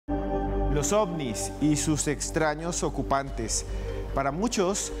Los ovnis y sus extraños ocupantes. Para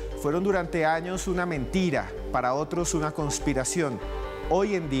muchos fueron durante años una mentira, para otros una conspiración.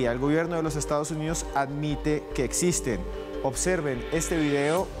 Hoy en día el gobierno de los Estados Unidos admite que existen. Observen este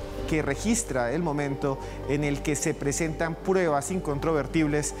video que registra el momento en el que se presentan pruebas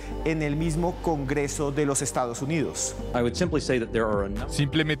incontrovertibles en el mismo Congreso de los Estados Unidos.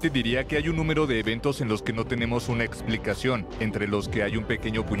 Simplemente diría que hay un número de eventos en los que no tenemos una explicación, entre los que hay un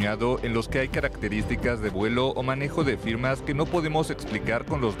pequeño puñado en los que hay características de vuelo o manejo de firmas que no podemos explicar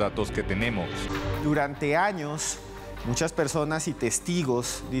con los datos que tenemos. Durante años, muchas personas y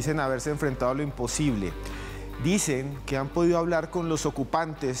testigos dicen haberse enfrentado a lo imposible. Dicen que han podido hablar con los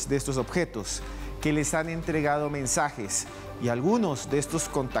ocupantes de estos objetos, que les han entregado mensajes, y algunos de estos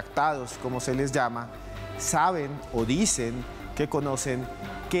contactados, como se les llama, saben o dicen que conocen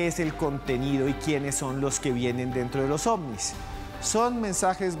qué es el contenido y quiénes son los que vienen dentro de los ovnis. Son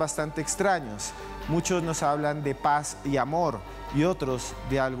mensajes bastante extraños. Muchos nos hablan de paz y amor y otros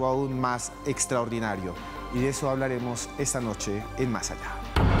de algo aún más extraordinario. Y de eso hablaremos esta noche en Más Allá.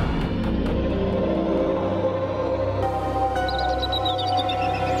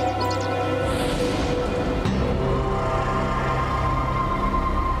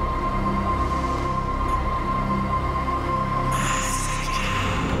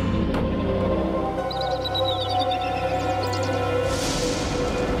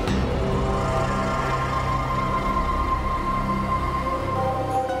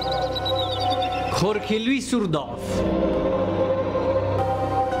 Jorge Luis Zurdov.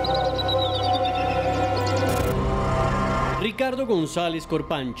 Ricardo González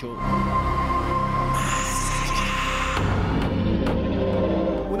Corpancho.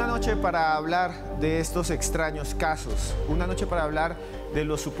 Una noche para hablar de estos extraños casos, una noche para hablar de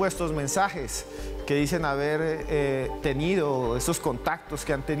los supuestos mensajes que dicen haber tenido, estos contactos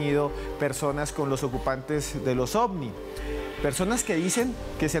que han tenido personas con los ocupantes de los ovni. Personas que dicen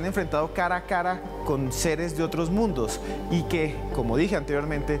que se han enfrentado cara a cara con seres de otros mundos y que, como dije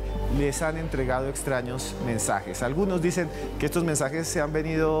anteriormente, les han entregado extraños mensajes. Algunos dicen que estos mensajes se han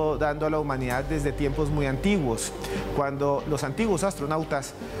venido dando a la humanidad desde tiempos muy antiguos, cuando los antiguos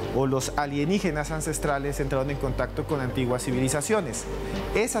astronautas o los alienígenas ancestrales entraron en contacto con antiguas civilizaciones.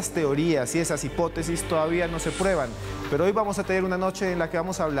 Esas teorías y esas hipótesis todavía no se prueban, pero hoy vamos a tener una noche en la que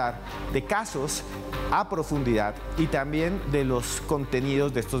vamos a hablar de casos a profundidad y también de los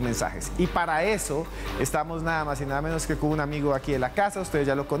contenidos de estos mensajes. Y para eso estamos nada más y nada menos que con un amigo aquí de la casa, ustedes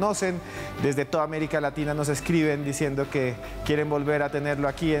ya lo conocen, desde toda América Latina nos escriben diciendo que quieren volver a tenerlo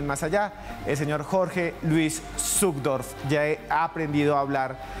aquí en Más Allá, el señor Jorge Luis Zurdov. Ya he aprendido a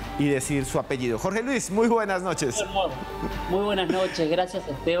hablar y decir su apellido. Jorge Luis, muy buenas noches. Muy buenas noches, gracias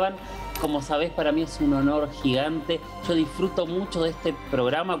Esteban. Como sabés, para mí es un honor gigante. Yo disfruto mucho de este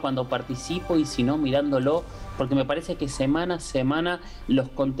programa cuando participo y si no, mirándolo, porque me parece que semana a semana los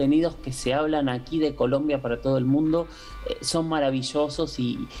contenidos que se hablan aquí de Colombia para todo el mundo son maravillosos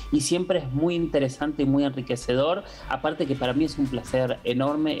y siempre es muy interesante y muy enriquecedor. Aparte que para mí es un placer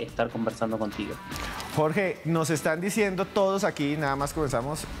enorme estar conversando contigo. Jorge, nos están diciendo todos aquí, nada más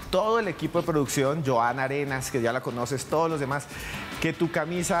comenzamos, todo el equipo de producción, Joana Arenas, que ya la conoces, todos los demás, que tu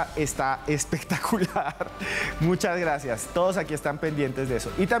camisa está espectacular. Muchas gracias. Todos aquí están pendientes de eso.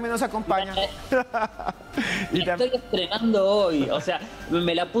 Y también nos acompaña... Estoy estrenando hoy, o sea,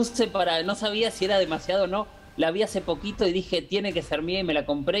 me la puse para... No sabía si era demasiado o no. La vi hace poquito y dije, tiene que ser mía, y me la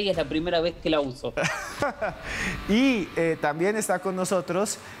compré y es la primera vez que la uso. Y también está con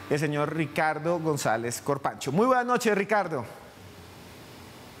nosotros el señor Ricardo González Corpancho. Muy buenas noches, Ricardo.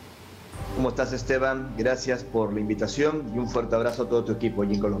 ¿Cómo estás, Esteban? Gracias por la invitación y un fuerte abrazo a todo tu equipo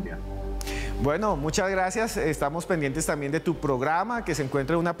allí en Colombia. Bueno, muchas gracias. Estamos pendientes también de tu programa, que se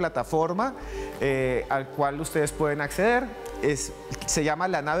encuentra en una plataforma al cual ustedes pueden acceder. Se llama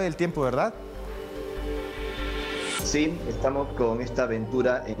La Nave del Tiempo, ¿verdad? Sí, estamos con esta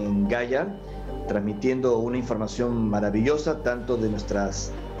aventura en Gaia, transmitiendo una información maravillosa, tanto de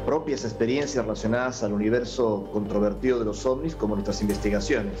nuestras propias experiencias relacionadas al universo controvertido de los ovnis, como nuestras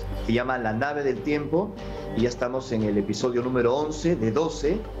investigaciones. Se llama La Nave del Tiempo y ya estamos en el episodio número 11 de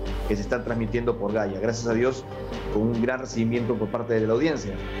 12 que se están transmitiendo por Gaia. Gracias a Dios, con un gran recibimiento por parte de la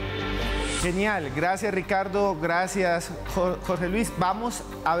audiencia. Genial, gracias Ricardo, gracias Jorge Luis. Vamos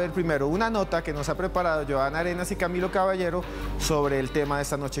a ver primero una nota que nos ha preparado Joana Arenas y Camilo Caballero sobre el tema de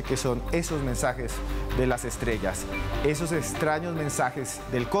esta noche, que son esos mensajes de las estrellas, esos extraños mensajes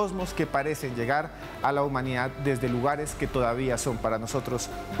del cosmos que parecen llegar a la humanidad desde lugares que todavía son para nosotros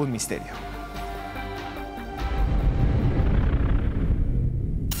un misterio.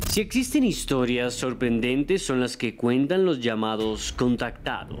 Si existen historias sorprendentes, son las que cuentan los llamados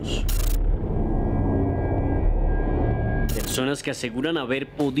contactados. Personas que aseguran haber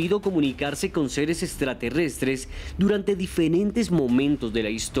podido comunicarse con seres extraterrestres durante diferentes momentos de la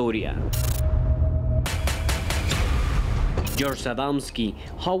historia. George Adamski,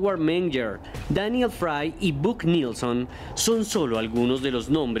 Howard Menger, Daniel Fry y Buck Nilsson son solo algunos de los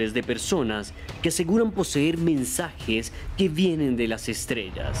nombres de personas que aseguran poseer mensajes que vienen de las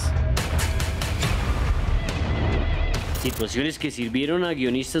estrellas. Situaciones que sirvieron a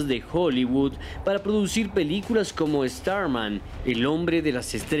guionistas de Hollywood para producir películas como Starman, El hombre de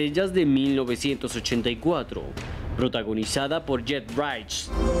las estrellas de 1984, protagonizada por Jet Bright.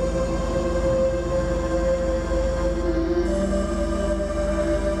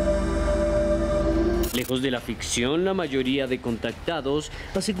 Lejos de la ficción, la mayoría de contactados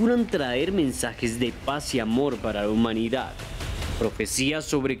aseguran traer mensajes de paz y amor para la humanidad. Profecías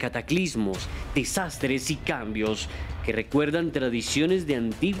sobre cataclismos, desastres y cambios que recuerdan tradiciones de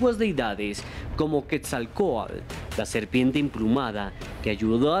antiguas deidades como Quetzalcóatl, la serpiente emplumada que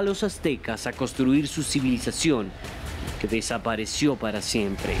ayudó a los aztecas a construir su civilización, que desapareció para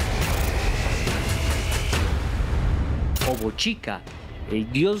siempre. Chica,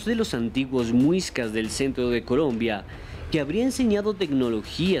 el dios de los antiguos muiscas del centro de Colombia, que habría enseñado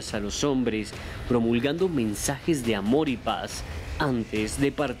tecnologías a los hombres, promulgando mensajes de amor y paz antes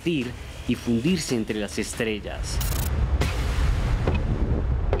de partir y fundirse entre las estrellas.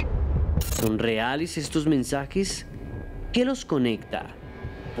 ¿Son reales estos mensajes? ¿Qué los conecta?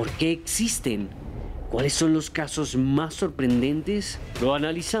 ¿Por qué existen? ¿Cuáles son los casos más sorprendentes? Lo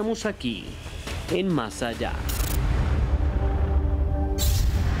analizamos aquí, en Más Allá.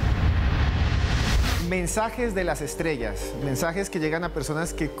 Mensajes de las estrellas, mensajes que llegan a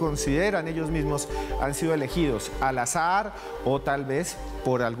personas que consideran ellos mismos han sido elegidos al azar o tal vez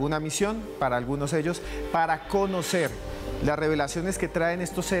por alguna misión, para algunos de ellos, para conocer las revelaciones que traen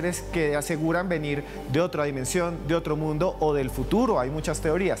estos seres que aseguran venir de otra dimensión, de otro mundo o del futuro. Hay muchas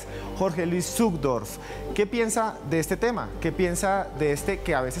teorías. Jorge Luis Zugdorf, ¿qué piensa de este tema? ¿Qué piensa de este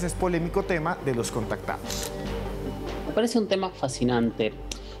que a veces es polémico tema de los contactados? Me parece un tema fascinante.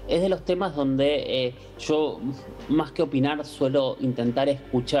 Es de los temas donde yo, más que opinar, suelo intentar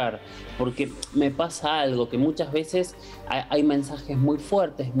escuchar, porque me pasa algo, que muchas veces hay mensajes muy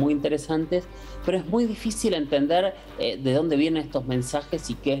fuertes, muy interesantes, pero es muy difícil entender de dónde vienen estos mensajes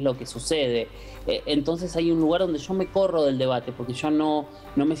y qué es lo que sucede. Entonces hay un lugar donde yo me corro del debate, porque yo no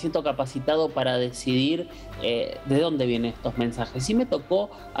me siento capacitado para decidir de dónde vienen estos mensajes. Sí me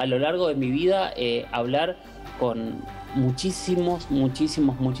tocó a lo largo de mi vida hablar con muchísimos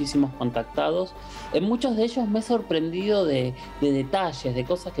contactados. En muchos de ellos me he sorprendido de detalles, de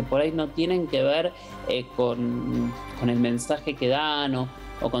cosas que por ahí no tienen que ver con el mensaje que dan o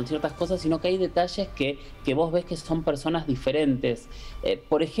con ciertas cosas, sino que hay detalles que vos ves que son personas diferentes.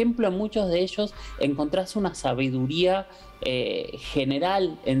 Por ejemplo, en muchos de ellos encontrás una sabiduría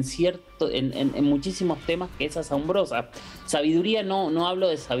general en muchísimos temas que es asombrosa. Sabiduría no hablo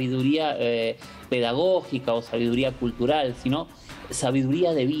de sabiduría pedagógica o sabiduría cultural, sino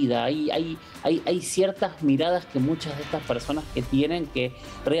sabiduría de vida. Hay ciertas miradas que muchas de estas personas que tienen que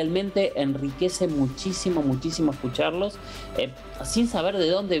realmente enriquece muchísimo escucharlos, sin saber de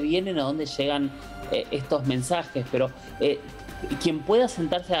dónde vienen o dónde llegan estos mensajes, pero quien pueda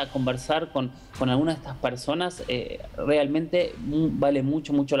sentarse a conversar con alguna de estas personas realmente vale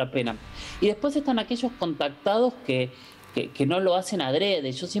mucho la pena. Y después están aquellos contactados que no lo hacen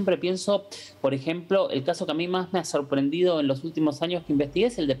adrede. Yo siempre pienso, por ejemplo, el caso que a mí más me ha sorprendido en los últimos años que investigué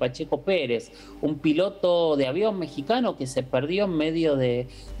es el de Pacheco Pérez, un piloto de avión mexicano que se perdió en medio de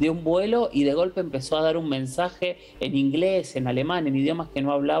un vuelo y de golpe empezó a dar un mensaje en inglés, en alemán, en idiomas que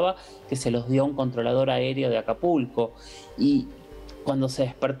no hablaba, que se los dio a un controlador aéreo de Acapulco. Y cuando se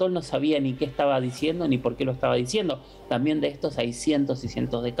despertó él no sabía ni qué estaba diciendo ni por qué lo estaba diciendo. También de estos hay cientos y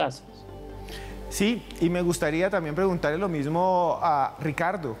cientos de casos. Sí, y me gustaría también preguntarle lo mismo a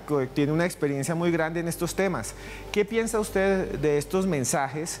Ricardo, que tiene una experiencia muy grande en estos temas. ¿Qué piensa usted de estos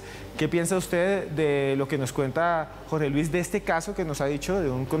mensajes? ¿Qué piensa usted de lo que nos cuenta Jorge Luis de este caso que nos ha dicho de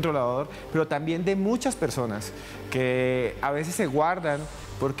un controlador, pero también de muchas personas que a veces se guardan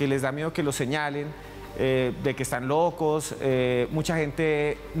porque les da miedo que los señalen, de que están locos? Mucha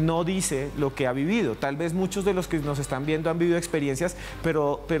gente no dice lo que ha vivido. Tal vez muchos de los que nos están viendo han vivido experiencias,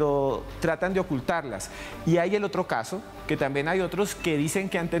 pero tratan de ocultarlas. Y hay el otro caso, que también hay otros que dicen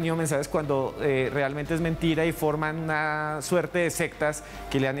que han tenido mensajes cuando realmente es mentira y forman una suerte de sectas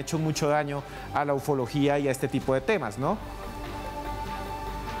que le han hecho mucho daño a la ufología y a este tipo de temas, ¿no?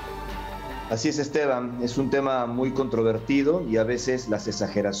 Así es, Esteban, es un tema muy controvertido y a veces las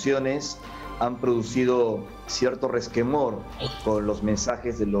exageraciones han producido cierto resquemor con los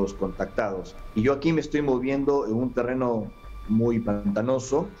mensajes de los contactados. Y yo aquí me estoy moviendo en un terreno muy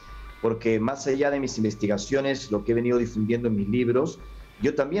pantanoso, porque más allá de mis investigaciones, lo que he venido difundiendo en mis libros,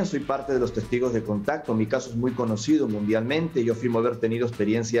 yo también soy parte de los testigos de contacto. Mi caso es muy conocido mundialmente. Yo afirmo haber tenido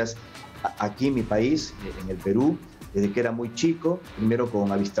experiencias aquí en mi país, en el Perú, desde que era muy chico, primero con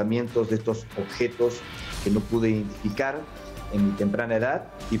avistamientos de estos objetos que no pude identificar en mi temprana edad,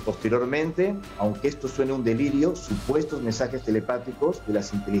 y posteriormente, aunque esto suene un delirio, supuestos mensajes telepáticos de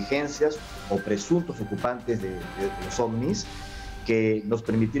las inteligencias o presuntos ocupantes de los ovnis, que nos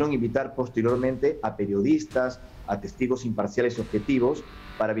permitieron invitar posteriormente a periodistas, a testigos imparciales y objetivos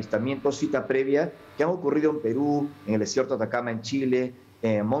para avistamientos cita previa que han ocurrido en Perú, en el desierto de Atacama en Chile,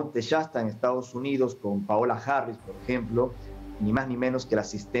 en Monte Shasta en Estados Unidos, con Paola Harris, por ejemplo, ni más ni menos que el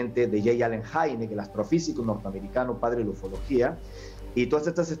asistente de J. Allen Hynek, el astrofísico norteamericano, padre de la ufología. Y todas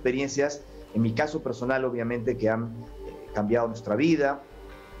estas experiencias, en mi caso personal, obviamente, que han cambiado nuestra vida,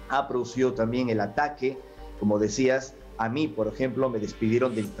 ha producido también el ataque, como decías. A mí, por ejemplo, me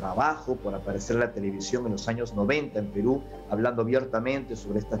despidieron del trabajo por aparecer en la televisión en los años 90 en Perú, hablando abiertamente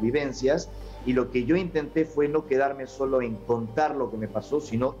sobre estas vivencias, y lo que yo intenté fue no quedarme solo en contar lo que me pasó,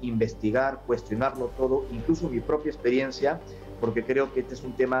 sino investigar, cuestionarlo todo, incluso mi propia experiencia, porque creo que este es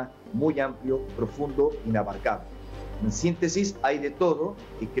un tema muy amplio, profundo, inabarcable. En síntesis, hay de todo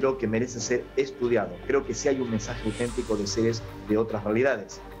y creo que merece ser estudiado. Creo que sí hay un mensaje auténtico de seres de otras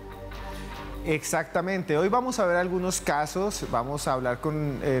realidades. Exactamente, hoy vamos a ver algunos casos, vamos a hablar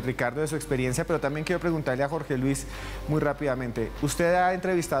con Ricardo de su experiencia, pero también quiero preguntarle a Jorge Luis muy rápidamente. Usted ha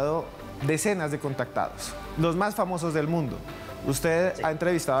entrevistado decenas de contactados, los más famosos del mundo. Usted ha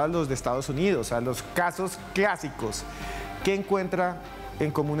entrevistado a los de Estados Unidos, a los casos clásicos. ¿Qué encuentra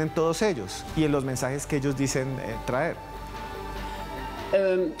en común en todos ellos y en los mensajes que ellos dicen traer?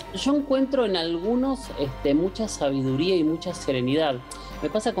 Yo encuentro en algunos mucha sabiduría y mucha serenidad. Me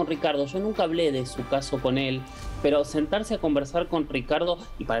pasa con Ricardo, yo nunca hablé de su caso con él, pero sentarse a conversar con Ricardo,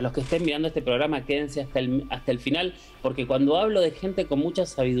 y para los que estén mirando este programa, quédense hasta el final, porque cuando hablo de gente con mucha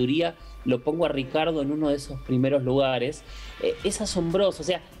sabiduría, lo pongo a Ricardo en uno de esos primeros lugares. Es asombroso, o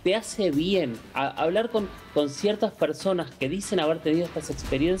sea, te hace bien. Hablar con ciertas personas que dicen haber tenido estas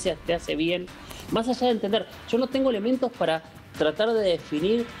experiencias, te hace bien. Más allá de entender, yo no tengo elementos para tratar de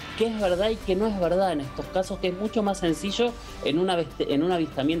definir qué es verdad y qué no es verdad en estos casos, que es mucho más sencillo en un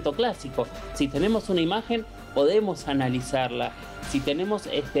avistamiento clásico. Si tenemos una imagen, podemos analizarla. Si tenemos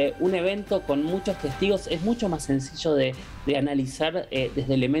un evento con muchos testigos, es mucho más sencillo de analizar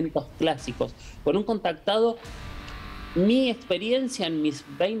desde elementos clásicos. Con un contactado, mi experiencia en mis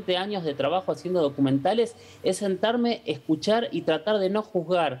 20 años de trabajo haciendo documentales es sentarme, escuchar y tratar de no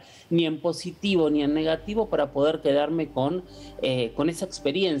juzgar ni en positivo ni en negativo para poder quedarme con esa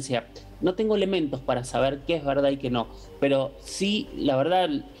experiencia. No tengo elementos para saber qué es verdad y qué no, pero sí, la verdad,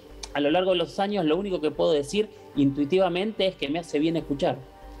 a lo largo de los años lo único que puedo decir intuitivamente es que me hace bien escuchar.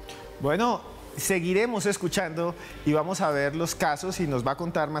 Bueno, seguiremos escuchando y vamos a ver los casos y nos va a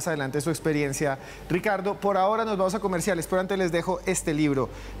contar más adelante su experiencia. Ricardo, por ahora nos vamos a comerciales, pero antes les dejo este libro.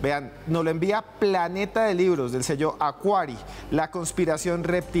 Vean, nos lo envía Planeta de Libros del sello Aquari, La conspiración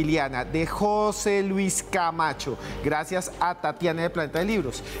reptiliana, de José Luis Camacho, gracias a Tatiana de Planeta de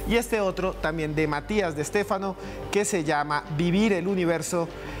Libros. Y este otro también de Matías de Estéfano, que se llama Vivir el Universo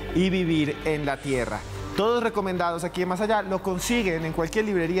y Vivir en la Tierra. Todos recomendados aquí en Más Allá, lo consiguen en cualquier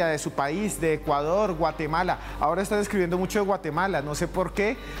librería de su país, de Ecuador, Guatemala. Ahora están escribiendo mucho de Guatemala, no sé por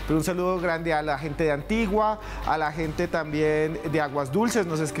qué, pero un saludo grande a la gente de Antigua, a la gente también de Aguas Dulces,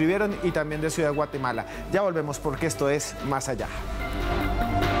 nos escribieron, y también de Ciudad de Guatemala. Ya volvemos porque esto es Más Allá.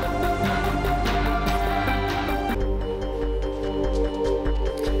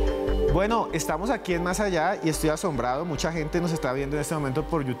 Bueno, estamos aquí en Más Allá y estoy asombrado. Mucha gente nos está viendo en este momento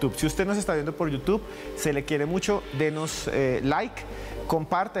por YouTube. Si usted nos está viendo por YouTube, se le quiere mucho, denos like,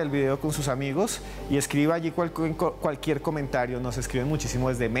 comparta el video con sus amigos y escriba allí cualquier comentario. Nos escriben muchísimo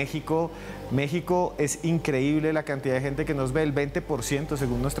desde México. México es increíble la cantidad de gente que nos ve, el 20%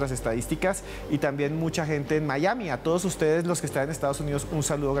 según nuestras estadísticas, y también mucha gente en Miami. A todos ustedes los que están en Estados Unidos, un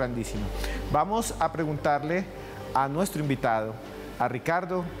saludo grandísimo. Vamos a preguntarle a nuestro invitado, a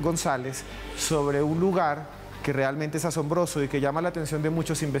Ricardo González, sobre un lugar que realmente es asombroso y que llama la atención de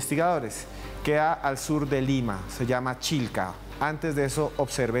muchos investigadores. Queda al sur de Lima, se llama Chilca. Antes de eso,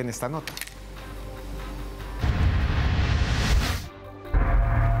 observen esta nota.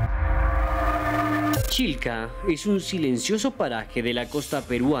 Chilca es un silencioso paraje de la costa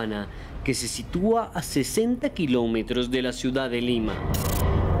peruana que se sitúa a 60 kilómetros de la ciudad de Lima.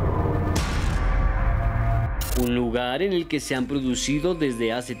 un lugar en el que se han producido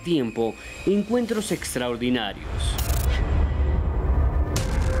desde hace tiempo encuentros extraordinarios.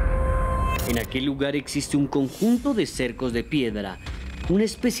 En aquel lugar existe un conjunto de cercos de piedra, una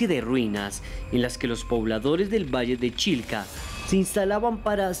especie de ruinas en las que los pobladores del valle de Chilca se instalaban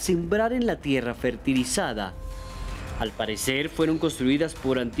para sembrar en la tierra fertilizada. Al parecer fueron construidas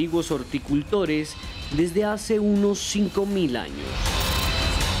por antiguos horticultores desde hace unos 5000 años.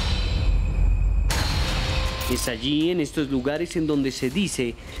 Es allí, en estos lugares, en donde se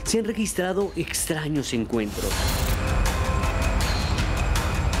dice se han registrado extraños encuentros.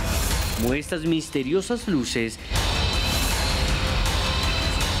 Como estas misteriosas luces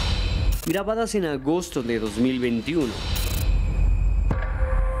grabadas en agosto de 2021.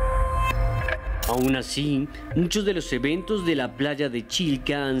 Aún así, muchos de los eventos de la playa de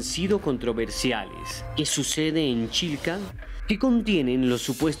Chilca han sido controversiales. ¿Qué sucede en Chilca? ¿Qué contienen los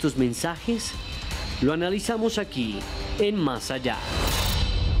supuestos mensajes? Lo analizamos aquí, en Más Allá.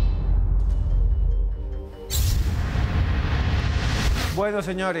 Bueno,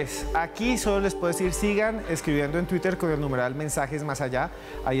 señores, aquí solo les puedo decir, sigan escribiendo en Twitter con el numeral mensajes más allá.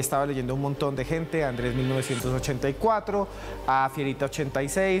 Ahí estaba leyendo un montón de gente, a Andrés 1984, a Fierita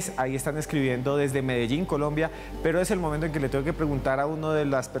 86, ahí están escribiendo desde Medellín, Colombia, pero es el momento en que le tengo que preguntar a una de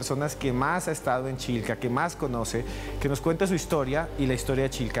las personas que más ha estado en Chilca, que más conoce, que nos cuente su historia y la historia de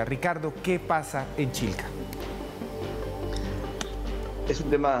Chilca. Ricardo, ¿qué pasa en Chilca? Es un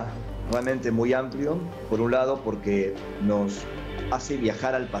tema realmente muy amplio, por un lado porque nos hace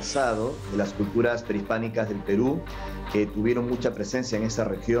viajar al pasado de las culturas prehispánicas del Perú, que tuvieron mucha presencia en esa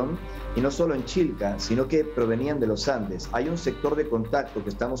región, y no solo en Chilca, sino que provenían de los Andes. Hay un sector de contacto que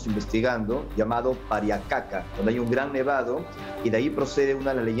estamos investigando llamado Pariacaca, donde hay un gran nevado, y de ahí procede una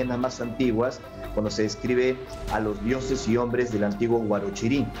de las leyendas más antiguas, cuando se describe a los dioses y hombres del antiguo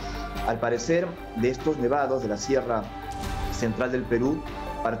Huarochirí. Al parecer, de estos nevados de la sierra central del Perú,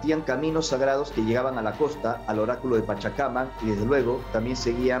 partían caminos sagrados que llegaban a la costa, al oráculo de Pachacamac, y desde luego también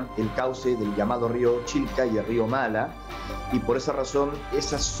seguían el cauce del llamado río Chilca y el río Mala, y por esa razón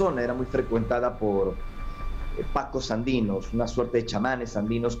esa zona era muy frecuentada por pacos andinos, una suerte de chamanes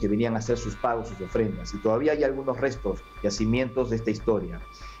andinos que venían a hacer sus pagos, sus ofrendas, y todavía hay algunos restos, yacimientos de esta historia.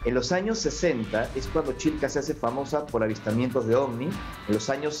 En los años 60 es cuando Chilca se hace famosa por avistamientos de ovni. En los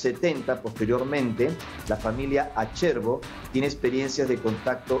años 70, posteriormente, la familia Acherbo tiene experiencias de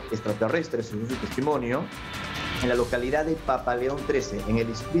contacto extraterrestres, según su testimonio, en la localidad de Papaleón 13, en el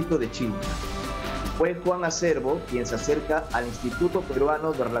distrito de Chilca. Fue Juan Acerbo quien se acerca al Instituto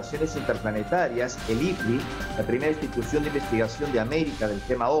Peruano de Relaciones Interplanetarias, el IPRI, la primera institución de investigación de América del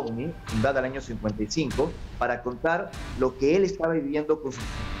tema OVNI, fundada en el año 55, para contar lo que él estaba viviendo con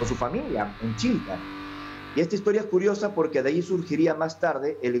su familia en Chilca. Y esta historia es curiosa porque de ahí surgiría más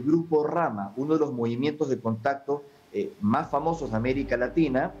tarde el Grupo Rama, uno de los movimientos de contacto más famosos de América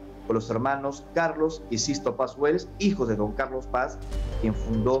Latina, con los hermanos Carlos y Sisto Paz Wells, hijos de don Carlos Paz, quien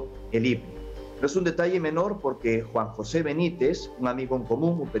fundó el IPRI. No es un detalle menor porque Juan José Benítez, un amigo en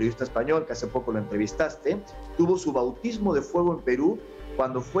común, un periodista español que hace poco lo entrevistaste, tuvo su bautismo de fuego en Perú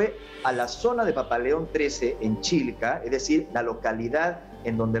cuando fue a la zona de Papaleón 13 en Chilca, es decir, la localidad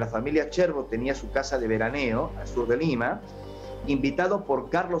en donde la familia Cherbo tenía su casa de veraneo, al sur de Lima, invitado por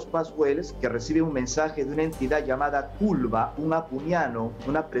Carlos Paz Wells, que recibe un mensaje de una entidad llamada Culba, un apuniano,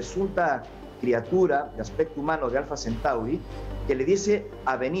 una presunta criatura de aspecto humano de Alfa Centauri, que le dice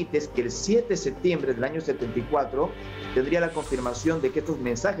a Benítez que el 7 de septiembre del año 74 tendría la confirmación de que estos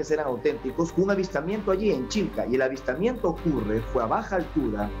mensajes eran auténticos, con un avistamiento allí en Chilca. Y el avistamiento ocurre, fue a baja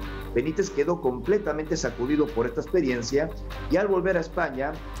altura. Benítez quedó completamente sacudido por esta experiencia y al volver a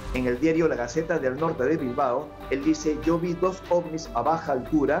España, en el diario La Gaceta del Norte de Bilbao, él dice: yo vi 2 ovnis a baja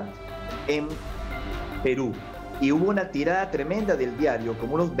altura en Perú. Y hubo una tirada tremenda del diario,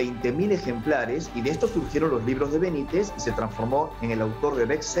 como unos 20.000 ejemplares, y de estos surgieron los libros de Benítez y se transformó en el autor de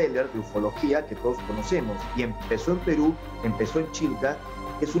bestseller de ufología que todos conocemos. Y empezó en Perú, empezó en Chilca,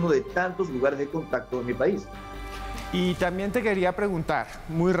 que es uno de tantos lugares de contacto en mi país. Y también te quería preguntar,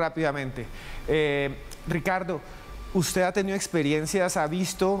 muy rápidamente, Ricardo, ¿usted ha tenido experiencias, ha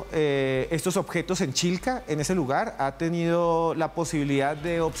visto estos objetos en Chilca, en ese lugar? ¿Ha tenido la posibilidad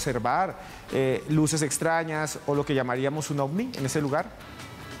de observar luces extrañas o lo que llamaríamos un ovni en ese lugar?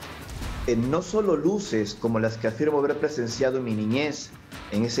 No solo luces como las que afirmo haber presenciado en mi niñez,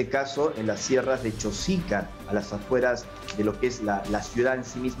 en ese caso en las sierras de Chosica, a las afueras de lo que es la ciudad en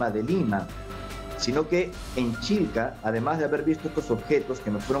sí misma de Lima, sino que en Chilca, además de haber visto estos objetos que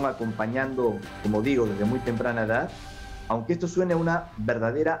nos fueron acompañando, como digo, desde muy temprana edad, aunque esto suene a una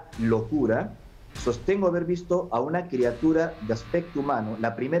verdadera locura, sostengo haber visto a una criatura de aspecto humano,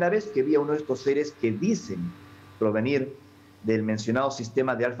 la primera vez que vi a uno de estos seres que dicen provenir del mencionado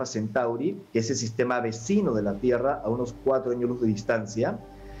sistema de Alfa Centauri, que es el sistema vecino de la Tierra a unos 4 años luz de distancia.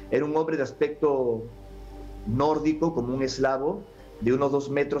 Era un hombre de aspecto nórdico, como un eslavo, de unos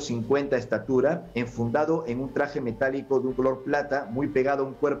 2,50 metros de estatura, enfundado en un traje metálico de un color plata, muy pegado a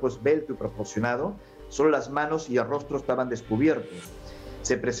un cuerpo esbelto y proporcionado. Solo las manos y el rostro estaban descubiertos.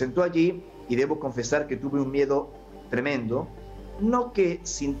 Se presentó allí y debo confesar que tuve un miedo tremendo. No que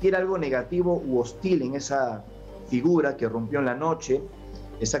sintiera algo negativo u hostil en esa figura que rompió en la noche,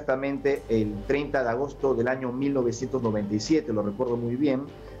 exactamente el 30 de agosto del año 1997, lo recuerdo muy bien,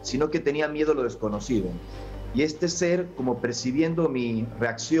 sino que tenía miedo a lo desconocido. Y este ser, como percibiendo mi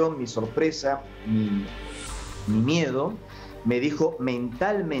reacción, mi sorpresa, mi miedo, me dijo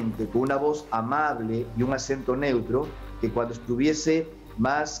mentalmente, con una voz amable y un acento neutro, que cuando estuviese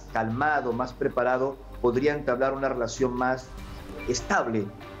más calmado, más preparado, podría entablar una relación más estable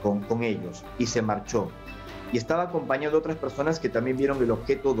con ellos. Y se marchó. Y estaba acompañado de otras personas que también vieron el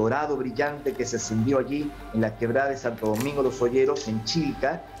objeto dorado brillante que se encendió allí en la quebrada de Santo Domingo los Olleros, en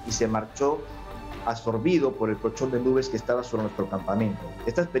Chilca, y se marchó absorbido por el colchón de nubes que estaba sobre nuestro campamento.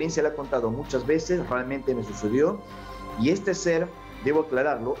 Esta experiencia la he contado muchas veces, realmente me sucedió, y este ser, debo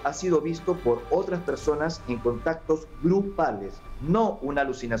aclararlo, ha sido visto por otras personas en contactos grupales, no una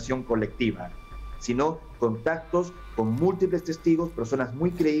alucinación colectiva, sino contactos con múltiples testigos, personas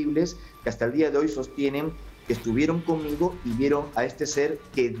muy creíbles que hasta el día de hoy sostienen que estuvieron conmigo y vieron a este ser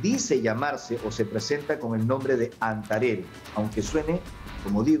que dice llamarse o se presenta con el nombre de Antarel, aunque suene,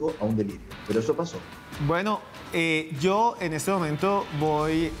 como digo, a un delirio. Pero eso pasó. Bueno, yo en este momento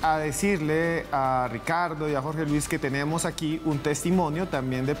voy a decirle a Ricardo y a Jorge Luis que tenemos aquí un testimonio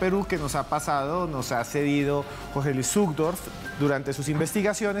también de Perú que nos ha pasado, nos ha cedido Jorge Luis Zugdorf durante sus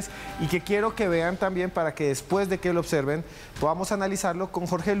investigaciones y que quiero que vean también para que después de que lo observen podamos analizarlo con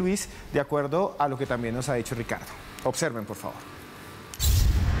Jorge Luis de acuerdo a lo que también nos ha dicho Ricardo. Observen, por favor.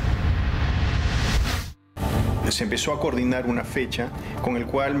 Se empezó a coordinar una fecha con el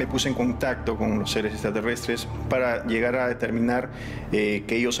cual me puse en contacto con los seres extraterrestres para llegar a determinar que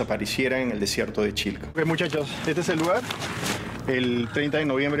ellos aparecieran en el desierto de Chilca. Ok, muchachos, este es el lugar. El 30 de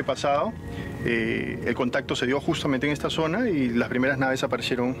noviembre pasado, el contacto se dio justamente en esta zona y las primeras naves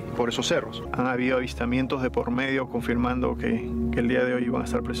aparecieron por esos cerros. Han habido avistamientos de por medio confirmando que el día de hoy iban a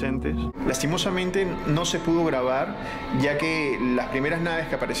estar presentes. Lastimosamente no se pudo grabar, ya que las primeras naves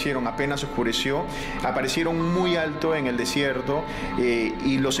que aparecieron apenas oscureció, aparecieron muy alto en el desierto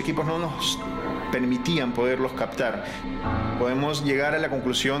y los equipos no nos permitían poderlos captar. Podemos llegar a la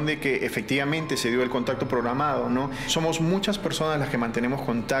conclusión de que efectivamente se dio el contacto programado, ¿no? Somos muchas personas las que mantenemos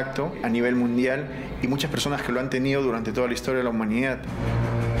contacto a nivel mundial y muchas personas que lo han tenido durante toda la historia de la humanidad.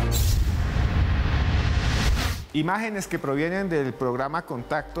 Imágenes que provienen del programa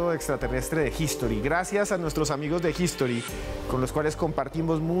Contacto Extraterrestre de History. Gracias a nuestros amigos de History, con los cuales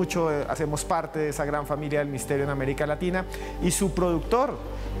compartimos mucho, hacemos parte de esa gran familia del misterio en América Latina. Y su productor,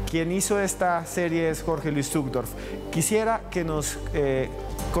 quien hizo esta serie, es Jorge Luis Zugdorf. Quisiera que nos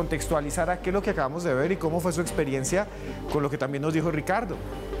contextualizara qué es lo que acabamos de ver y cómo fue su experiencia con lo que también nos dijo Ricardo.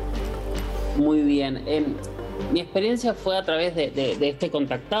 Muy bien. Mi experiencia fue a través de este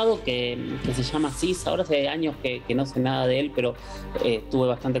contactado que se llama así. Ahora hace años que no sé nada de él, pero tuve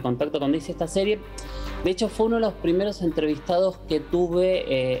bastante contacto cuando hice esta serie. De hecho, fue uno de los primeros entrevistados que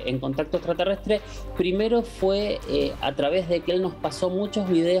tuve en Contacto Extraterrestre. Primero fue a través de que él nos pasó muchos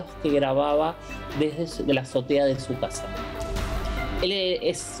videos que grababa desde la azotea de su casa. Él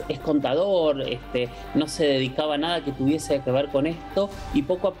es contador, no se dedicaba a nada que tuviese que ver con esto y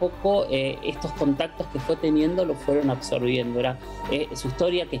poco a poco estos contactos que fue teniendo lo fueron absorbiendo. Su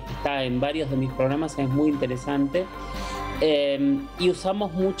historia, que está en varios de mis programas, es muy interesante. Y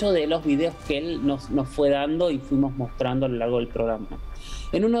usamos mucho de los videos que él nos fue dando y fuimos mostrando a lo largo del programa.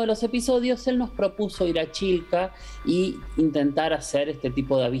 En uno de los episodios él nos propuso ir a Chilca y intentar hacer este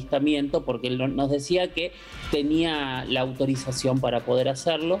tipo de avistamiento porque él nos decía que tenía la autorización para poder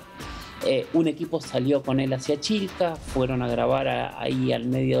hacerlo. Un equipo salió con él hacia Chilca, fueron a grabar ahí al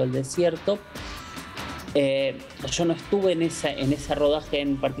medio del desierto. Yo no estuve en ese rodaje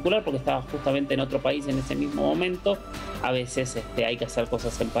en particular porque estaba justamente en otro país en ese mismo momento. A veces hay que hacer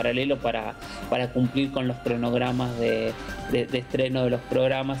cosas en paralelo para cumplir con los cronogramas de estreno de los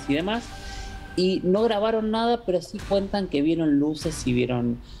programas y demás. Y no grabaron nada, pero sí cuentan que vieron luces y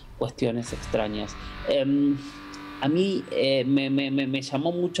vieron cuestiones extrañas. A mí me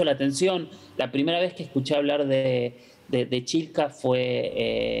llamó mucho la atención. La primera vez que escuché hablar de Chilca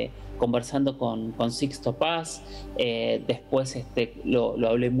fue conversando con Sixto Paz. Después lo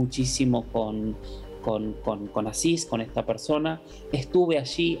hablé muchísimo con con Asís, con esta persona. Estuve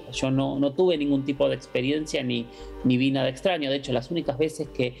allí, yo no tuve ningún tipo de experiencia ni vi nada extraño. De hecho, las únicas veces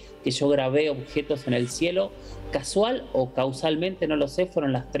que yo grabé objetos en el cielo, casual o causalmente, no lo sé,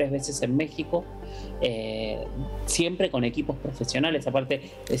 fueron las 3 veces en México, siempre con equipos profesionales.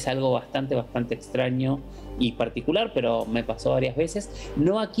 Aparte, es algo bastante extraño y particular, pero me pasó varias veces.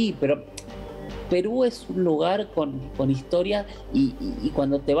 No aquí, pero Perú es un lugar con historia, y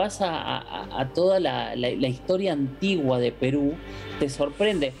cuando te vas a toda la historia antigua de Perú, te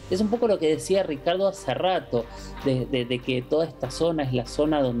sorprende. Es un poco lo que decía Ricardo hace rato, de que toda esta zona es la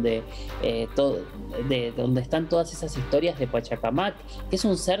zona donde están todas esas historias de Pachacamac, que es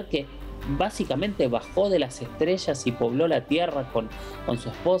un ser que básicamente bajó de las estrellas y pobló la tierra con su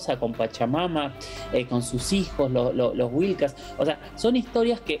esposa, con Pachamama, con sus hijos, los Wilcas. O sea, son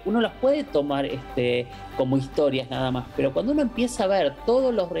historias que uno las puede tomar como historias nada más, pero cuando uno empieza a ver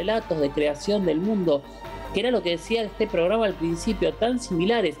todos los relatos de creación del mundo, que era lo que decía este programa al principio, tan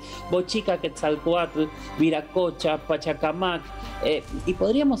similares: Bochica, Quetzalcoatl, Viracocha, Pachacamac, y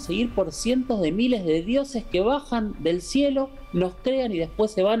podríamos seguir por cientos de miles de dioses que bajan del cielo, nos crean y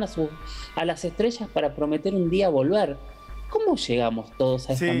después se van a las estrellas para prometer un día volver. ¿Cómo llegamos todos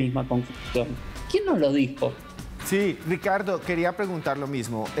a esta misma conclusión? ¿Quién nos lo dijo? Sí, Ricardo, quería preguntar lo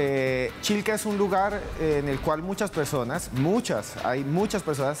mismo. Chilca es un lugar en el cual hay muchas personas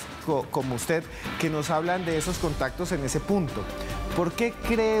como usted que nos hablan de esos contactos en ese punto. ¿Por qué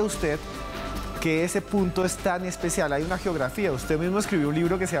cree usted que ese punto es tan especial? Hay una geografía. Usted mismo escribió un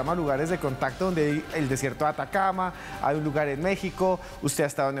libro que se llama Lugares de Contacto, donde hay el desierto de Atacama, hay un lugar en México, usted ha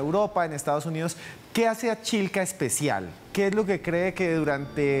estado en Europa, en Estados Unidos. ¿Qué hace a Chilca especial? ¿Qué es lo que cree que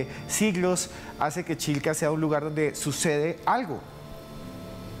durante siglos hace que Chilca sea un lugar donde sucede algo?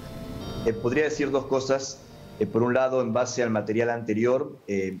 Podría decir 2 cosas. Por un lado, en base al material anterior,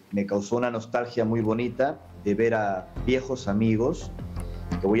 me causó una nostalgia muy bonita de ver a viejos amigos,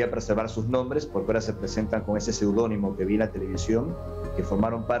 que voy a preservar sus nombres porque ahora se presentan con ese seudónimo que vi en la televisión, que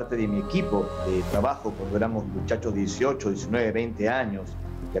formaron parte de mi equipo de trabajo cuando éramos muchachos de 18, 19, 20 años,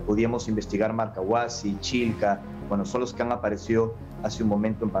 que acudíamos a investigar Marcahuasi, Chilca, bueno, son los que han aparecido hace un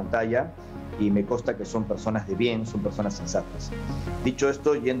momento en pantalla, y me consta que son personas de bien, son personas sensatas. Dicho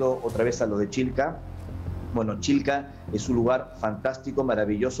esto, yendo otra vez a lo de Chilca, bueno, Chilca es un lugar fantástico,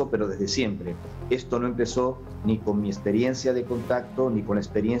 maravilloso, pero desde siempre. Esto no empezó ni con mi experiencia de contacto, ni con la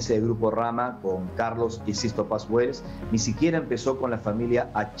experiencia de Grupo Rama, con Carlos y Sisto Paz-Wells, ni siquiera empezó con la familia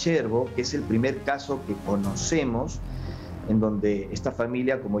Acherbo, que es el primer caso que conocemos en donde esta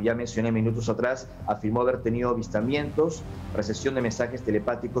familia, como ya mencioné minutos atrás, afirmó haber tenido avistamientos, recepción de mensajes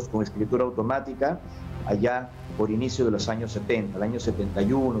telepáticos con escritura automática, allá por inicio de los años 70, el año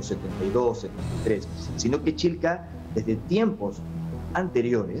 71, 72, 73, sino que Chilca, desde tiempos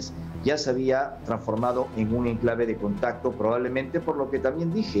anteriores, ya se había transformado en un enclave de contacto, probablemente por lo que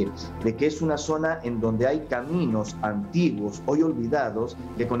también dije, de que es una zona en donde hay caminos antiguos, hoy olvidados,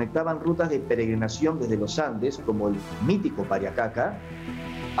 que conectaban rutas de peregrinación desde los Andes, como el mítico Pariacaca,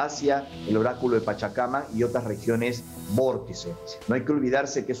 hacia el oráculo de Pachacama y otras regiones vórtice. No hay que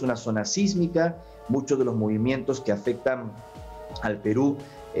olvidarse que es una zona sísmica, muchos de los movimientos que afectan al Perú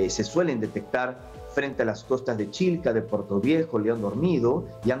se suelen detectar frente a las costas de Chilca, de Puerto Viejo, León Dormido,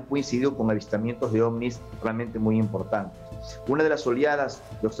 y han coincidido con avistamientos de ovnis realmente muy importantes. Una de las oleadas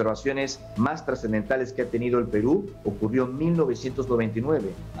de observaciones más trascendentales que ha tenido el Perú ocurrió en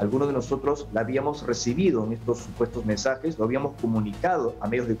 1999. Algunos de nosotros la habíamos recibido en estos supuestos mensajes, lo habíamos comunicado a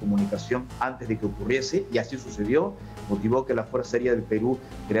medios de comunicación antes de que ocurriese, y así sucedió. Motivó que la Fuerza Aérea del Perú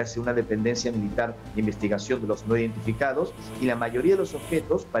crease una dependencia militar de investigación de los no identificados, y la mayoría de los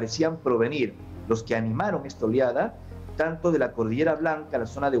objetos parecían provenir, los que animaron esta oleada, tanto de la Cordillera Blanca, la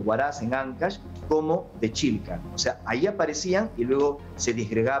zona de Huaraz en Ancash, como de Chilca. O sea, ahí aparecían y luego se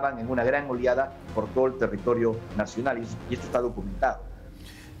disgregaban en una gran oleada por todo el territorio nacional, y esto está documentado.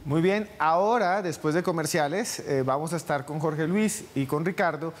 Muy bien, ahora, después de comerciales, vamos a estar con Jorge Luis y con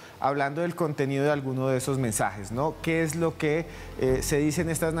Ricardo hablando del contenido de alguno de esos mensajes, ¿no? ¿Qué es lo que se dice en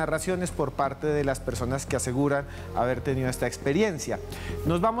estas narraciones por parte de las personas que aseguran haber tenido esta experiencia?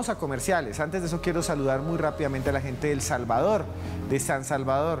 Nos vamos a comerciales. Antes de eso, quiero saludar muy rápidamente a la gente de El Salvador, de San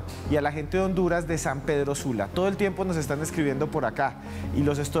Salvador, y a la gente de Honduras, de San Pedro Sula. Todo el tiempo nos están escribiendo por acá y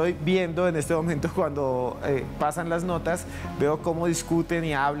los estoy viendo en este momento cuando pasan las notas. Veo cómo discuten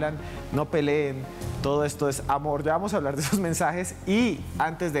y hablan, no peleen, todo esto es amor. Ya vamos a hablar de esos mensajes, y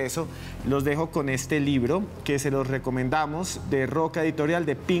antes de eso los dejo con este libro que se los recomendamos, de Roca Editorial,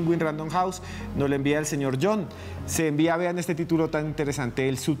 de Penguin Random House. Nos lo envía el señor John. Se envía, vean este título tan interesante: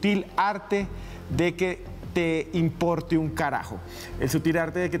 El sutil arte de que te importe un carajo. El sutil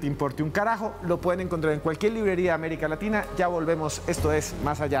arte de que te importe un carajo lo pueden encontrar en cualquier librería de América Latina. Ya volvemos, esto es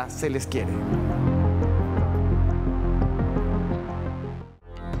Más Allá, se les quiere.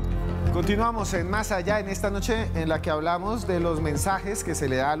 Continuamos en Más Allá en esta noche en la que hablamos de los mensajes que se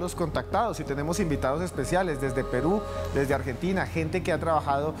le da a los contactados y tenemos invitados especiales desde Perú, desde Argentina, gente que ha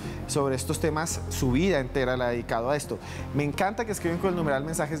trabajado sobre estos temas, su vida entera la ha dedicado a esto. Me encanta que escriben con el numeral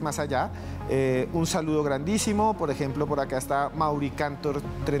Mensajes Más Allá. Un saludo grandísimo, por ejemplo, por acá está Mauri Cantor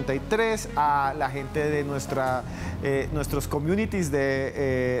 33, a la gente de nuestros communities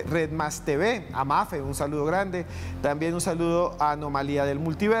de Red Más TV, a Mafe, un saludo grande. También un saludo a Anomalía del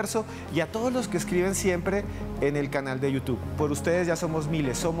Multiverso y a todos los que escriben siempre en el canal de YouTube. Por ustedes ya somos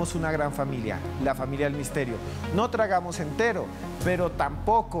miles, somos una gran familia, la familia del misterio. No tragamos entero, pero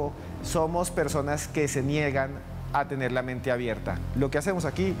tampoco somos personas que se niegan a tener la mente abierta. Lo que hacemos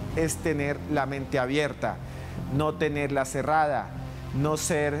aquí es tener la mente abierta, no tenerla cerrada, no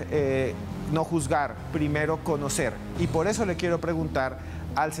juzgar, primero conocer. Y por eso le quiero preguntar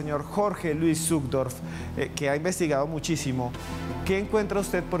al señor Jorge Luis Zuckdorf, que ha investigado muchísimo, ¿qué encuentra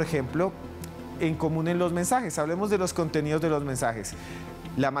usted, por ejemplo, en común en los mensajes? Hablemos de los contenidos de los mensajes.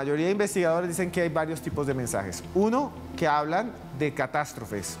 La mayoría de investigadores dicen que hay varios tipos de mensajes. Uno, que hablan de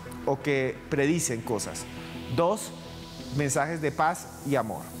catástrofes o que predicen cosas. Dos, mensajes de paz y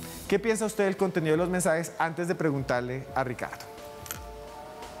amor. ¿Qué piensa usted del contenido de los mensajes antes de preguntarle a Ricardo?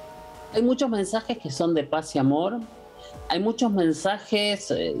 Hay muchos mensajes que son de paz y amor. Hay muchos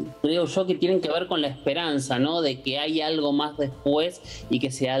mensajes, creo yo, que tienen que ver con la esperanza, ¿no? De que hay algo más después y que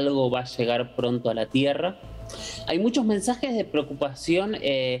ese algo va a llegar pronto a la Tierra. Hay muchos mensajes de preocupación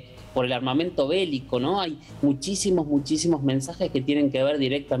por el armamento bélico, ¿no? Hay muchísimos mensajes que tienen que ver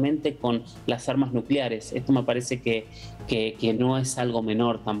directamente con las armas nucleares. Esto me parece que no es algo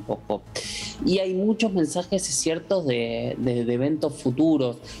menor tampoco. Y hay muchos mensajes ciertos de eventos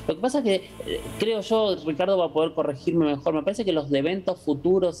futuros. Lo que pasa es que, creo yo, Ricardo va a poder corregirme mejor, me parece que los de eventos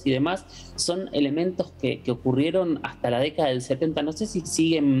futuros y demás son elementos que ocurrieron hasta la década del 70. No sé si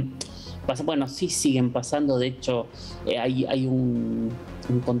siguen pasando, bueno, sí siguen pasando. De hecho, hay un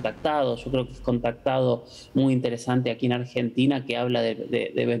contactado, yo creo que es contactado muy interesante aquí en Argentina, que habla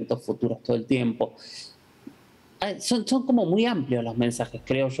de eventos futuros todo el tiempo. Son como muy amplios los mensajes,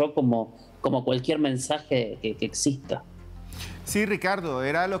 creo yo, como cualquier mensaje que exista. Sí, Ricardo,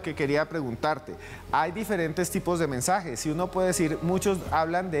 era lo que quería preguntarte. Hay diferentes tipos de mensajes. Y uno puede decir, muchos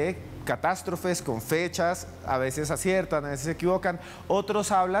hablan de catástrofes con fechas, a veces aciertan, a veces se equivocan.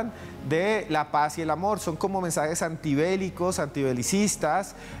 Otros hablan de la paz y el amor, son como mensajes antibélicos,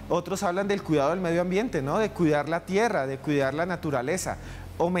 antibelicistas. Otros hablan del cuidado del medio ambiente, ¿no? De cuidar la tierra, de cuidar la naturaleza.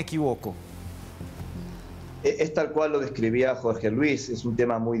 ¿O me equivoco? Es tal cual lo describía Jorge Luis, es un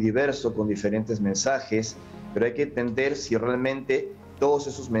tema muy diverso con diferentes mensajes, pero hay que entender si realmente todos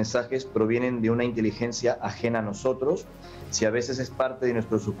esos mensajes provienen de una inteligencia ajena a nosotros, si a veces es parte de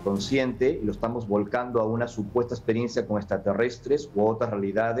nuestro subconsciente y lo estamos volcando a una supuesta experiencia con extraterrestres u otras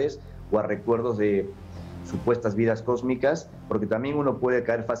realidades o a recuerdos de supuestas vidas cósmicas, porque también uno puede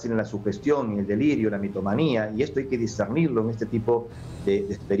caer fácil en la sugestión, en el delirio, la mitomanía, y esto hay que discernirlo en este tipo de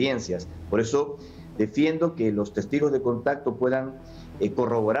experiencias. Por eso defiendo que los testigos de contacto puedan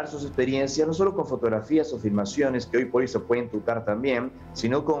corroborar sus experiencias, no solo con fotografías o filmaciones, que hoy por hoy se pueden trucar también,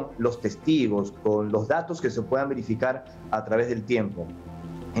 sino con los testigos, con los datos que se puedan verificar a través del tiempo.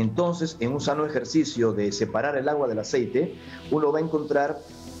 Entonces, en un sano ejercicio de separar el agua del aceite, uno va a encontrar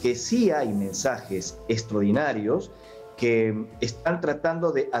que sí hay mensajes extraordinarios que están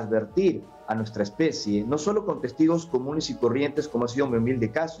tratando de advertir a nuestra especie, no solo con testigos comunes y corrientes, como ha sido mi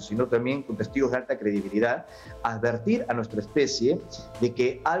humilde caso, sino también con testigos de alta credibilidad, advertir a nuestra especie de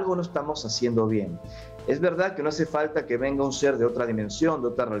que algo no estamos haciendo bien. Es verdad que no hace falta que venga un ser de otra dimensión, de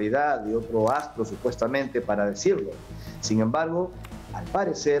otra realidad, de otro astro supuestamente para decirlo. Sin embargo, al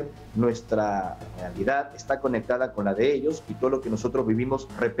parecer, nuestra realidad está conectada con la de ellos y todo lo que nosotros vivimos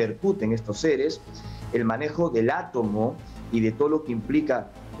repercute en estos seres. El manejo del átomo y de todo lo que implica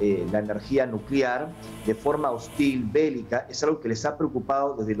la energía nuclear de forma hostil, bélica, es algo que les ha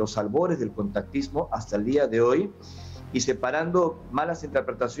preocupado desde los albores del contactismo hasta el día de hoy. Y separando malas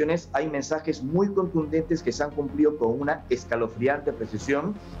interpretaciones, hay mensajes muy contundentes que se han cumplido con una escalofriante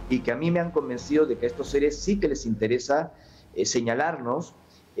precisión y que a mí me han convencido de que a estos seres sí que les interesa señalarnos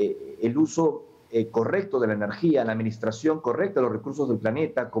el uso correcto de la energía, la administración correcta de los recursos del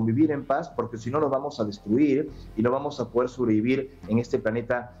planeta, convivir en paz, porque si no nos vamos a destruir y no vamos a poder sobrevivir en este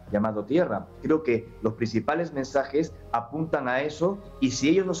planeta llamado Tierra. Creo que los principales mensajes apuntan a eso, y si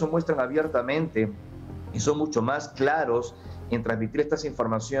ellos no se muestran abiertamente y son mucho más claros en transmitir estas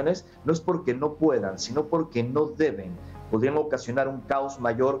informaciones no es porque no puedan, sino porque no deben. Podrían ocasionar un caos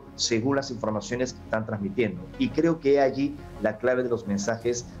mayor según las informaciones que están transmitiendo. Y creo que es allí la clave de los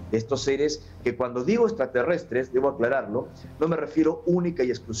mensajes de estos seres, que cuando digo extraterrestres, debo aclararlo, no me refiero única y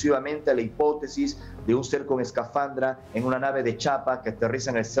exclusivamente a la hipótesis de un ser con escafandra en una nave de chapa que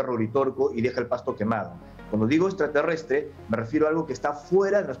aterriza en el Cerro Uritorco y deja el pasto quemado. Cuando digo extraterrestre, me refiero a algo que está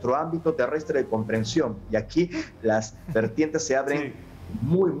fuera de nuestro ámbito terrestre de comprensión. Y aquí las vertientes se abren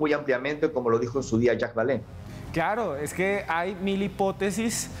muy ampliamente, como lo dijo en su día Jacques Vallée. Claro, es que hay mil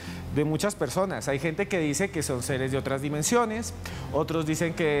hipótesis de muchas personas. Hay gente que dice que son seres de otras dimensiones, otros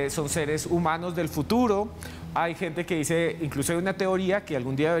dicen que son seres humanos del futuro, hay gente que dice, incluso hay una teoría que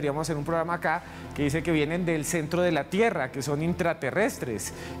algún día deberíamos hacer un programa acá, que dice que vienen del centro de la Tierra, que son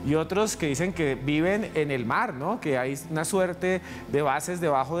intraterrestres, y otros que dicen que viven en el mar, ¿no? Que hay una suerte de bases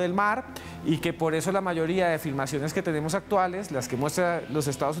debajo del mar y que por eso la mayoría de filmaciones que tenemos actuales, las que muestra los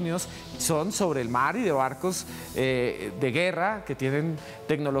Estados Unidos, son sobre el mar y de barcos de guerra que tienen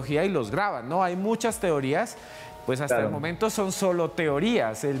tecnología y los graban, ¿no? Hay muchas teorías, pues hasta el momento son solo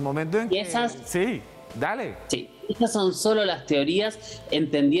teorías. El momento en que... Sí, dale. Sí, estas son solo las teorías,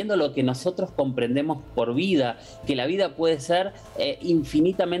 entendiendo lo que nosotros comprendemos por vida, que la vida puede ser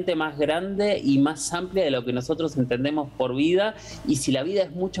infinitamente más grande y más amplia de lo que nosotros entendemos por vida, y si la vida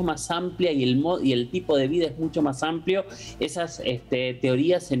es mucho más amplia y el tipo de vida es mucho más amplio, esas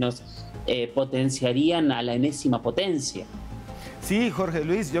teorías se nos potenciarían a la enésima potencia. Sí, Jorge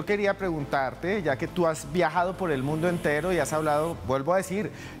Luis, yo quería preguntarte, ya que tú has viajado por el mundo entero y has hablado, vuelvo a decir,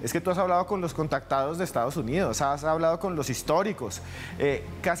 es que tú has hablado con los contactados de Estados Unidos, has hablado con los históricos,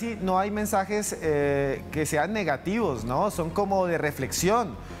 casi no hay mensajes que sean negativos, ¿no? Son como de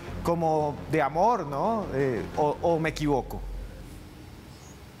reflexión, como de amor, ¿no? ¿O me equivoco?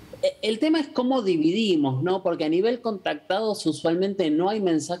 El tema es cómo dividimos, ¿no? Porque a nivel contactados usualmente no hay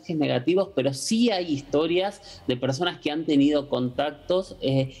mensajes negativos, pero sí hay historias de personas que han tenido contactos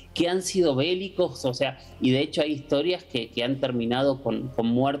que han sido bélicos, o sea, y de hecho hay historias que han terminado con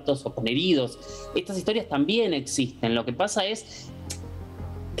muertos o con heridos. Estas historias también existen. Lo que pasa es...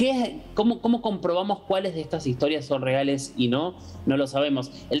 ¿Cómo comprobamos cuáles de estas historias son reales y no? No lo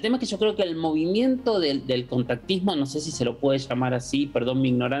sabemos. El tema es que yo creo que el movimiento del contactismo, no sé si se lo puede llamar así, perdón mi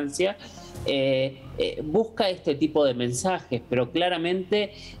ignorancia, busca este tipo de mensajes, pero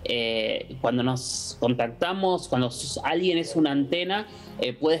claramente cuando nos contactamos, cuando alguien es una antena,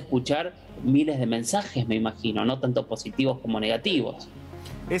 puede escuchar miles de mensajes, me imagino, no tanto positivos como negativos.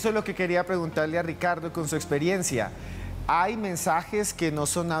 Eso es lo que quería preguntarle a Ricardo con su experiencia. Hay mensajes que no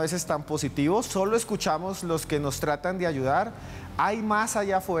son a veces tan positivos, solo escuchamos los que nos tratan de ayudar. Hay más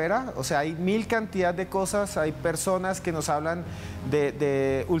allá afuera, o sea, hay mil cantidad de cosas, hay personas que nos hablan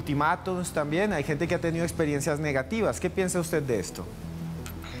de ultimátumos también, hay gente que ha tenido experiencias negativas. ¿Qué piensa usted de esto?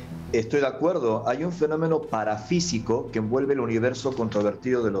 Estoy de acuerdo. Hay un fenómeno parafísico que envuelve el universo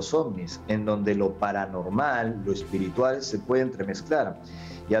controvertido de los ovnis, en donde lo paranormal, lo espiritual se puede entremezclar.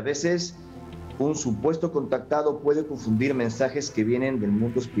 Y a veces un supuesto contactado puede confundir mensajes que vienen del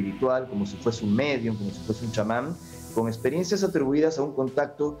mundo espiritual, como si fuese un medium, como si fuese un chamán, con experiencias atribuidas a un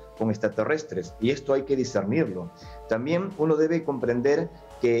contacto con extraterrestres, y esto hay que discernirlo. También uno debe comprender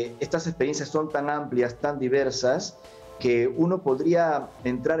que estas experiencias son tan amplias, tan diversas, que uno podría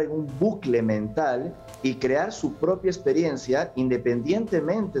entrar en un bucle mental y crear su propia experiencia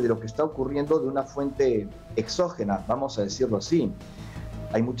independientemente de lo que está ocurriendo de una fuente exógena, vamos a decirlo así.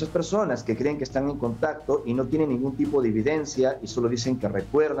 Hay muchas personas que creen que están en contacto y no tienen ningún tipo de evidencia y solo dicen que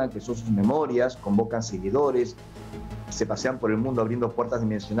recuerdan, que son sus memorias, convocan seguidores, se pasean por el mundo abriendo puertas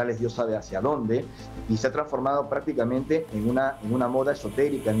dimensionales, Dios sabe hacia dónde, y se ha transformado prácticamente en una moda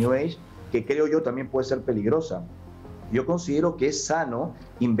esotérica, New Age, que creo yo también puede ser peligrosa. Yo considero que es sano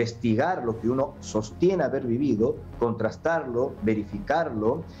investigar lo que uno sostiene haber vivido, contrastarlo,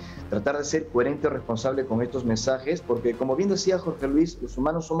 verificarlo, tratar de ser coherente y responsable con estos mensajes, porque como bien decía Jorge Luis, los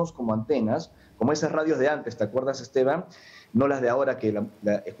humanos somos como antenas, como esas radios de antes, ¿te acuerdas, Esteban? No las de ahora que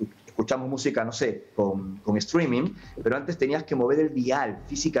escuchamos música, no sé, con streaming, pero antes tenías que mover el dial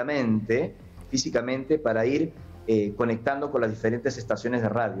físicamente para ir conectando con las diferentes estaciones de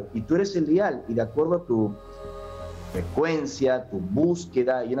radio. Y tú eres el dial y de acuerdo a tu frecuencia, tu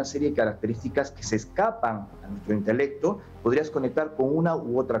búsqueda y una serie de características que se escapan a nuestro intelecto, podrías conectar con una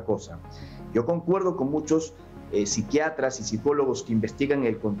u otra cosa. Yo concuerdo con muchos psiquiatras y psicólogos que investigan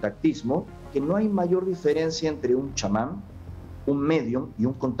el contactismo, que no hay mayor diferencia entre un chamán, un medium y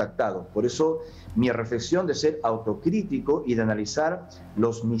un contactado. Por eso mi reflexión de ser autocrítico y de analizar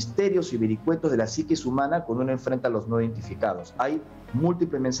los misterios y vericuetos de la psiquis humana cuando uno enfrenta a los no identificados. Hay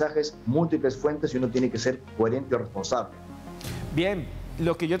múltiples mensajes, múltiples fuentes y uno tiene que ser coherente y responsable. Bien,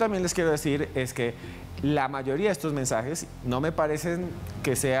 lo que yo también les quiero decir es que la mayoría de estos mensajes no me parecen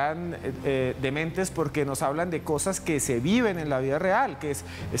que sean dementes, porque nos hablan de cosas que se viven en la vida real, que es: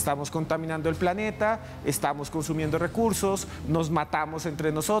 estamos contaminando el planeta, estamos consumiendo recursos, nos matamos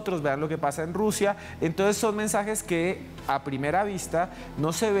entre nosotros, vean lo que pasa en Rusia. Entonces son mensajes que a primera vista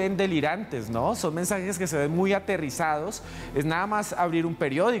no se ven delirantes, ¿no? Son mensajes que se ven muy aterrizados. Es nada más abrir un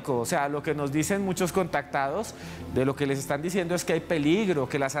periódico, o sea, lo que nos dicen muchos contactados, de lo que les están diciendo es que hay peligro,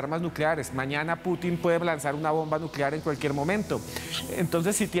 que las armas nucleares, mañana Putin puede lanzar una bomba nuclear en cualquier momento.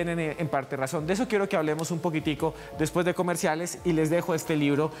 Entonces sí tienen en parte razón. De eso quiero que hablemos un poquitico después de comerciales, y les dejo este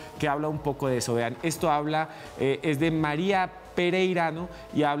libro que habla un poco de eso. Vean, esto habla, es de María Pereirano,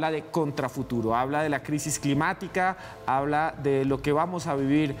 y habla de contrafuturo, habla de la crisis climática, habla de lo que vamos a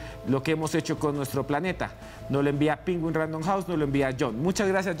vivir, lo que hemos hecho con nuestro planeta. Nos lo envía Penguin Random House, nos lo envía John. Muchas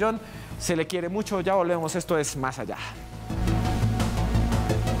gracias, John, se le quiere mucho, ya volvemos, esto es Más Allá.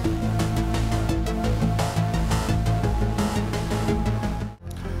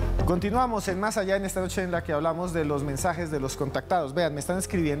 Continuamos en Más Allá, en esta noche en la que hablamos de los mensajes de los contactados. Vean, me están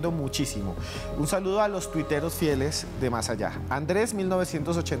escribiendo muchísimo. Un saludo a los tuiteros fieles de Más Allá. Andrés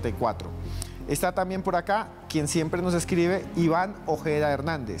 1984. Está también por acá quien siempre nos escribe, Iván Ojeda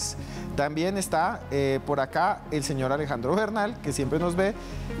Hernández. También está por acá el señor Alejandro Bernal, que siempre nos ve.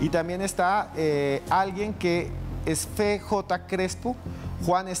 Y también está alguien que es FJ Crespo,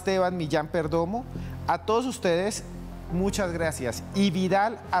 Juan Esteban Millán Perdomo. A todos ustedes, muchas gracias. Y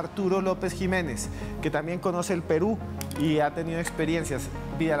Vidal Arturo López Jiménez, que también conoce el Perú y ha tenido experiencias.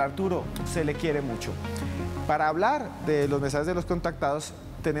 Vidal Arturo, se le quiere mucho. Para hablar de los mensajes de los contactados,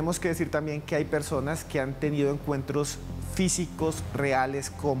 tenemos que decir también que hay personas que han tenido encuentros físicos reales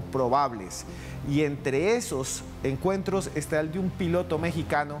comprobables. Y entre esos encuentros está el de un piloto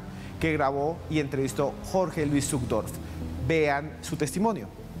mexicano que grabó y entrevistó Jorge Luis Zuckdorf. Vean su testimonio.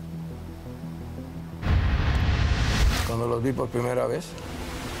 Cuando los vi por primera vez,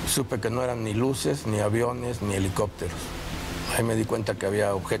 supe que no eran ni luces, ni aviones, ni helicópteros. Ahí me di cuenta que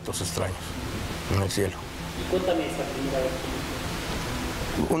había objetos extraños en el cielo. Cuéntame esa primera vez.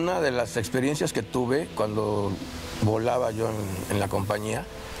 Una de las experiencias que tuve cuando volaba yo en la compañía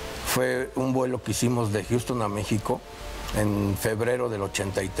fue un vuelo que hicimos de Houston a México en febrero del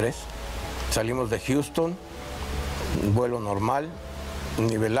 83. Salimos de Houston, un vuelo normal,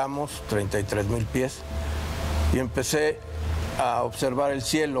 nivelamos 33,000 pies. Y empecé a observar el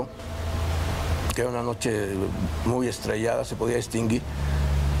cielo, que era una noche muy estrellada, se podía distinguir.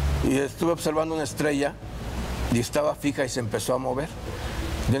 Y estuve observando una estrella y estaba fija y se empezó a mover.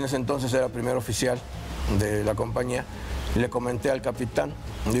 Yo en ese entonces era primer oficial de la compañía. Y le comenté al capitán,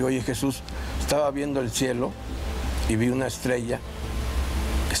 digo, oye Jesús, estaba viendo el cielo y vi una estrella,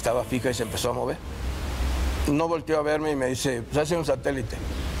 estaba fija y se empezó a mover. No volteó a verme y me dice, pues hace un satélite.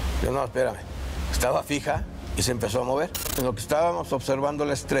 Yo, no, espérame, estaba fija y se empezó a mover. En lo que estábamos observando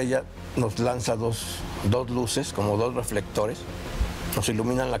la estrella, nos lanza dos luces, como dos reflectores, nos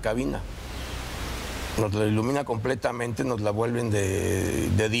iluminan la cabina. Nos la ilumina completamente, nos la vuelven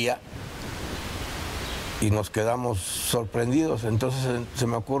de día y nos quedamos sorprendidos. Entonces se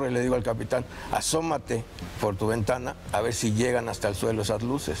me ocurre y le digo al capitán, asómate por tu ventana a ver si llegan hasta el suelo esas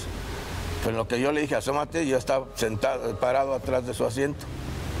luces. Pero en lo que yo le dije, asómate, yo estaba sentado, parado atrás de su asiento.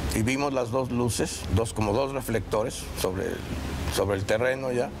 Y vimos las dos luces, como dos reflectores sobre el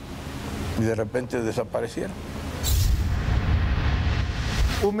terreno ya, y de repente desaparecieron.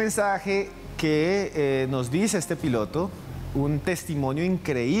 Un mensaje que nos dice este piloto, un testimonio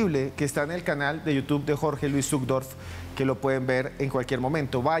increíble que está en el canal de YouTube de Jorge Luis Zuckdorf, que lo pueden ver en cualquier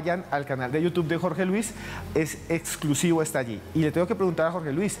momento. Vayan al canal de YouTube de Jorge Luis, es exclusivo, está allí. Y le tengo que preguntar a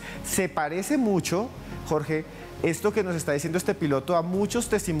Jorge Luis, ¿se parece mucho, Jorge, esto que nos está diciendo este piloto a muchos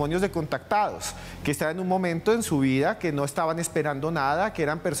testimonios de contactados, que estaban en un momento en su vida que no estaban esperando nada, que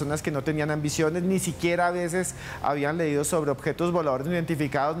eran personas que no tenían ambiciones, ni siquiera a veces habían leído sobre objetos voladores no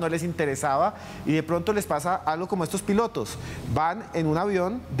identificados, no les interesaba, y de pronto les pasa algo como estos pilotos? Van en un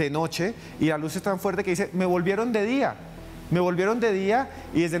avión de noche y la luz es tan fuerte que dice, me volvieron de día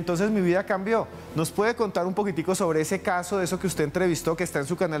y desde entonces mi vida cambió. ¿Nos puede contar un poquitico sobre ese caso, de eso que usted entrevistó, que está en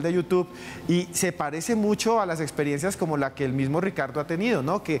su canal de YouTube, y se parece mucho a las experiencias como la que el mismo Ricardo ha tenido,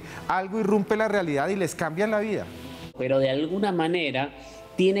 ¿no? Que algo irrumpe la realidad y les cambia la vida? Pero de alguna manera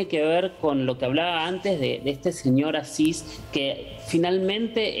tiene que ver con lo que hablaba antes de este señor Asís, que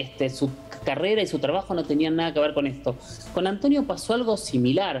finalmente su carrera y su trabajo no tenían nada que ver con esto. Con Antonio pasó algo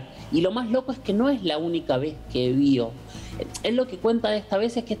similar, y lo más loco es que no es la única vez que vio. Él lo que cuenta esta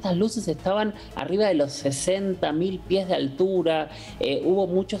vez es que estas luces estaban arriba de los 60.000 pies de altura, hubo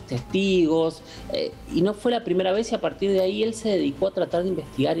muchos testigos, y no fue la primera vez, y a partir de ahí él se dedicó a tratar de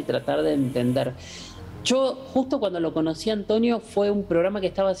investigar y tratar de entender. Yo, justo cuando lo conocí a Antonio, fue un programa que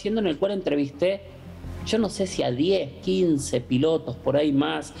estaba haciendo en el cual entrevisté, yo no sé si a 10, 15 pilotos, por ahí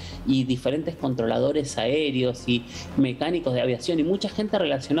más, y diferentes controladores aéreos y mecánicos de aviación y mucha gente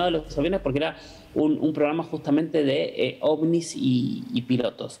relacionada a los aviones, porque era un programa justamente de ovnis y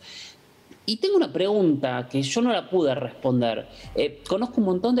pilotos. Y tengo una pregunta que yo no la pude responder. Conozco un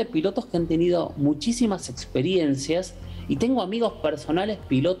montón de pilotos que han tenido muchísimas experiencias y tengo amigos personales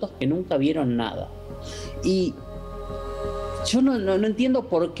pilotos que nunca vieron nada. Y yo no entiendo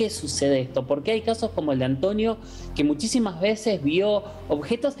por qué sucede esto, porque hay casos como el de Antonio que muchísimas veces vio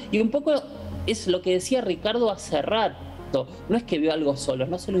objetos, y un poco es lo que decía Ricardo hace rato. No es que vio algo solo,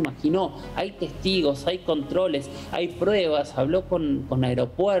 no se lo imaginó. Hay testigos, hay controles, hay pruebas, habló con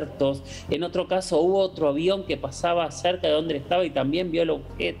aeropuertos. En otro caso hubo otro avión que pasaba cerca de donde él estaba y también vio el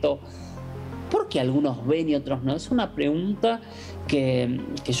objeto. ¿Por qué algunos ven y otros no? Es una pregunta que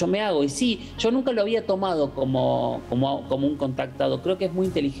yo me hago. Y sí, yo nunca lo había tomado como un contactado. Creo que es muy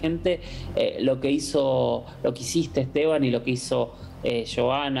inteligente lo que hiciste, Esteban, y lo que hizo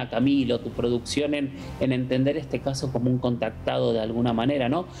Joana, Camilo, tu producción en entender este caso como un contactado de alguna manera,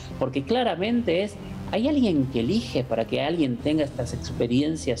 ¿no? Porque claramente ¿hay alguien que elige para que alguien tenga estas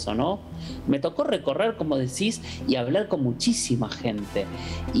experiencias o no? Me tocó recorrer, como decís, y hablar con muchísima gente.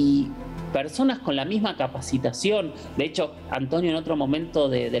 Y personas con la misma capacitación. De hecho, Antonio, en otro momento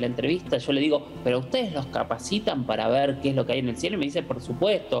de la entrevista, yo le digo, ¿pero ustedes los capacitan para ver qué es lo que hay en el cielo? Y me dice, por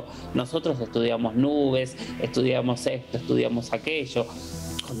supuesto, nosotros estudiamos nubes, estudiamos esto, estudiamos aquello.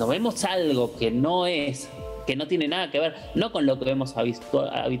 Cuando vemos algo que no tiene nada que ver, no con lo que vemos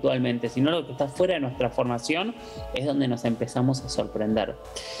habitualmente, sino lo que está fuera de nuestra formación, es donde nos empezamos a sorprender.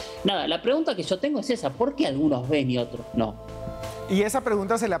 Nada, la pregunta que yo tengo es esa, ¿por qué algunos ven y otros no? Y esa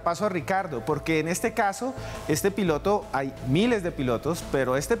pregunta se la paso a Ricardo, porque en este caso, este piloto, hay miles de pilotos,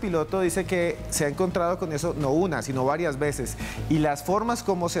 pero este piloto dice que se ha encontrado con eso no una, sino varias veces. Y las formas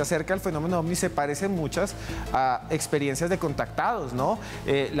como se acerca al fenómeno ovni se parecen muchas a experiencias de contactados, ¿no?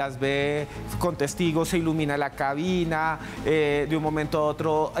 Las ve con testigos, se ilumina la cabina, de un momento a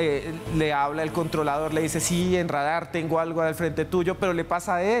otro le habla el controlador, le dice, sí, en radar tengo algo al frente tuyo, pero le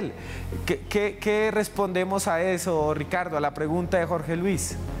pasa a él. ¿Qué respondemos a eso, Ricardo, a la pregunta de Jorge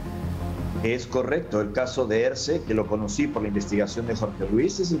Luis? Es correcto, el caso de Erce, que lo conocí por la investigación de Jorge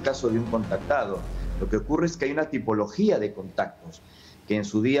Luis, es el caso de un contactado. Lo que ocurre es que hay una tipología de contactos que en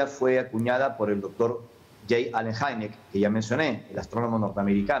su día fue acuñada por el doctor J. Allen Hynek, que ya mencioné, el astrónomo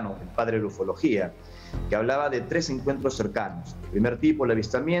norteamericano, el padre de la ufología, que hablaba de 3 encuentros cercanos. El primer tipo, el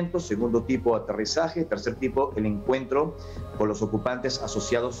avistamiento; segundo tipo, aterrizaje; tercer tipo, el encuentro con los ocupantes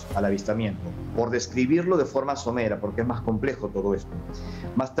asociados al avistamiento, por describirlo de forma somera, porque es más complejo todo esto.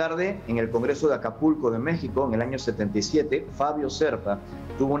 Más tarde, en el Congreso de Acapulco de México, en el año 77, Fabio Serpa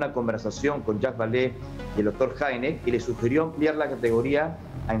tuvo una conversación con Jacques Vallée y el doctor Hynek y le sugirió ampliar la categoría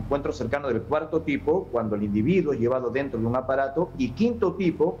a encuentros cercanos del cuarto tipo, cuando el individuo es llevado dentro de un aparato, y quinto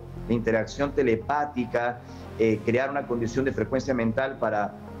tipo, la interacción telepática, crear una condición de frecuencia mental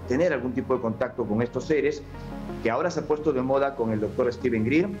para tener algún tipo de contacto con estos seres, que ahora se ha puesto de moda con el doctor Steven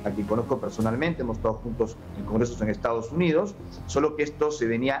Greer, a quien conozco personalmente, hemos estado juntos en congresos en Estados Unidos, solo que esto se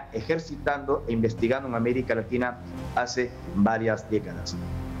venía ejercitando e investigando en América Latina hace varias décadas.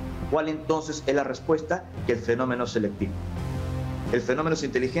 ¿Cuál entonces es la respuesta? Que el fenómeno es selectivo. El fenómeno es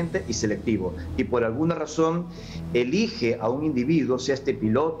inteligente y selectivo, y por alguna razón elige a un individuo, sea este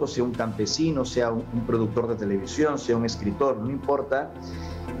piloto, sea un campesino, sea un productor de televisión, sea un escritor, no importa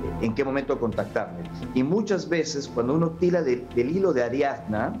en qué momento contactarle. Y muchas veces, cuando uno tira del hilo de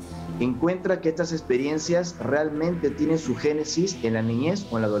Ariadna, encuentra que estas experiencias realmente tienen su génesis en la niñez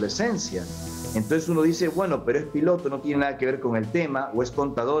o en la adolescencia. Entonces uno dice, bueno, pero es piloto, no tiene nada que ver con el tema, o es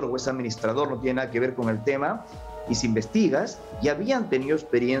contador, o es administrador, no tiene nada que ver con el tema. Y si investigas, ya habían tenido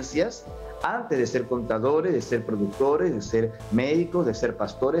experiencias antes de ser contadores, de ser productores, de ser médicos, de ser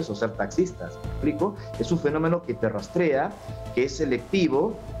pastores o ser taxistas. ¿Me explico? Es un fenómeno que te rastrea, que es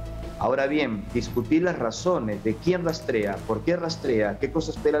selectivo. Ahora bien, discutir las razones de quién rastrea, por qué rastrea, qué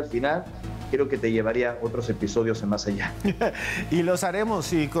cosa espera al final, creo que te llevaría otros episodios en Más Allá. Y los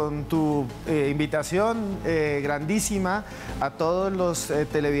haremos, y con tu invitación grandísima a todos los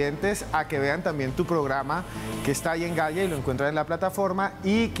televidentes a que vean también tu programa, que está ahí en Gaia y lo encuentran en la plataforma.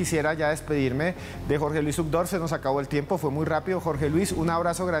 Y quisiera ya despedirme de Jorge Luis Ugdor, se nos acabó el tiempo, fue muy rápido. Jorge Luis, un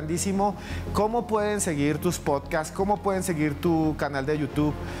abrazo grandísimo. ¿Cómo pueden seguir tus podcasts? ¿Cómo pueden seguir tu canal de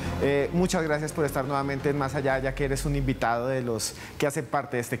YouTube? Muchas gracias por estar nuevamente en Más Allá, ya que eres un invitado de los que hacen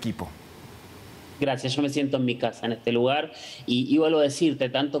parte de este equipo. Gracias, yo me siento en mi casa, en este lugar, y vuelvo a decirte,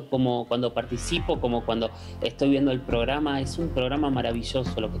 tanto como cuando participo, como cuando estoy viendo el programa, es un programa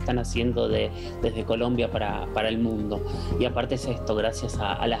maravilloso lo que están haciendo desde Colombia para el mundo. Y aparte es esto, gracias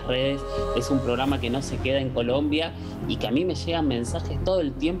a las redes, es un programa que no se queda en Colombia y que a mí me llegan mensajes todo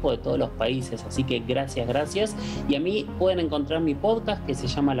el tiempo de todos los países, así que gracias, gracias. Y a mí pueden encontrar mi podcast que se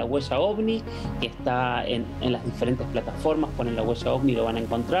llama La Huella Ovni, que está en las diferentes plataformas, ponen La Huella Ovni y lo van a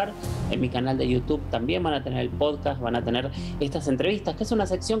encontrar. En mi canal de YouTube también van a tener el podcast, van a tener estas entrevistas, que es una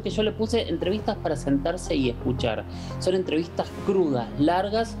sección que yo le puse entrevistas para sentarse y escuchar. Son entrevistas crudas,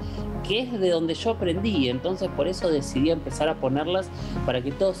 largas, que es de donde yo aprendí, entonces por eso decidí empezar a ponerlas para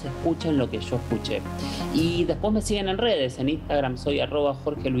que todos escuchen lo que yo escuché. Y después me siguen en redes, en Instagram soy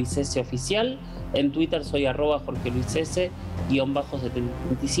 @JorgeLuisS oficial, en Twitter soy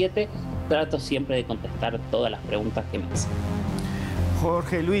 @JorgeLuisS_77, trato siempre de contestar todas las preguntas que me hacen.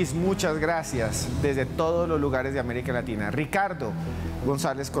 Jorge Luis, muchas gracias desde todos los lugares de América Latina. Ricardo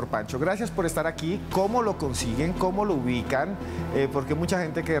González Corpancho, gracias por estar aquí. ¿Cómo lo consiguen? ¿Cómo lo ubican? Porque mucha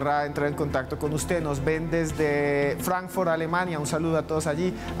gente querrá entrar en contacto con usted. Nos ven desde Frankfurt, Alemania. Un saludo a todos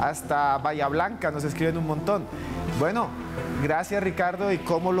allí. Hasta Bahía Blanca, nos escriben un montón. Bueno, gracias Ricardo. ¿Y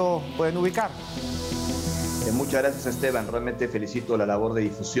cómo lo pueden ubicar? Muchas gracias, Esteban. Realmente felicito la labor de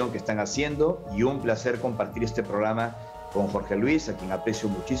difusión que están haciendo y un placer compartir este programa con Jorge Luis, a quien aprecio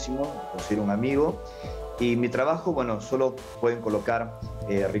muchísimo, lo considero un amigo. Y mi trabajo, bueno, solo pueden colocar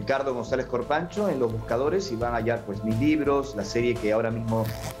Ricardo González Corpancho en los buscadores y van a hallar pues mis libros, la serie que ahora mismo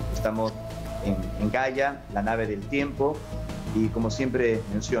estamos en Gaia, La nave del tiempo. Y como siempre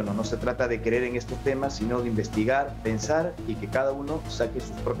menciono, no se trata de creer en estos temas, sino de investigar, pensar y que cada uno saque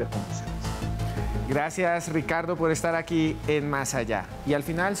sus propias conclusiones. Gracias Ricardo por estar aquí en Más Allá. Y al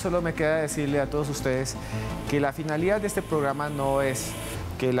final solo me queda decirle a todos ustedes que la finalidad de este programa no es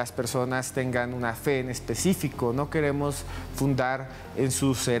que las personas tengan una fe en específico. No queremos fundar en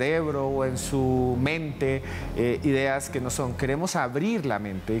su cerebro o en su mente ideas que no son. Queremos abrir la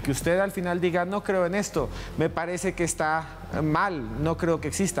mente y que usted al final diga, no creo en esto, me parece que está mal, no creo que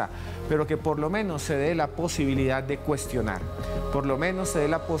exista, pero que por lo menos se dé la posibilidad de cuestionar, por lo menos se dé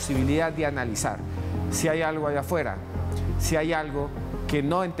la posibilidad de analizar si hay algo allá afuera, si hay algo que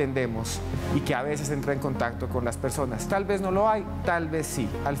no entendemos y que a veces entra en contacto con las personas. Tal vez no lo hay, tal vez sí.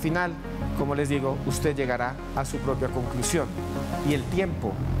 Al final, como les digo, usted llegará a su propia conclusión y el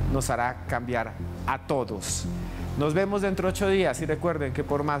tiempo nos hará cambiar a todos. Nos vemos dentro de 8 días y recuerden que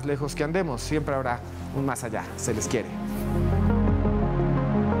por más lejos que andemos, siempre habrá un más allá. Se les quiere.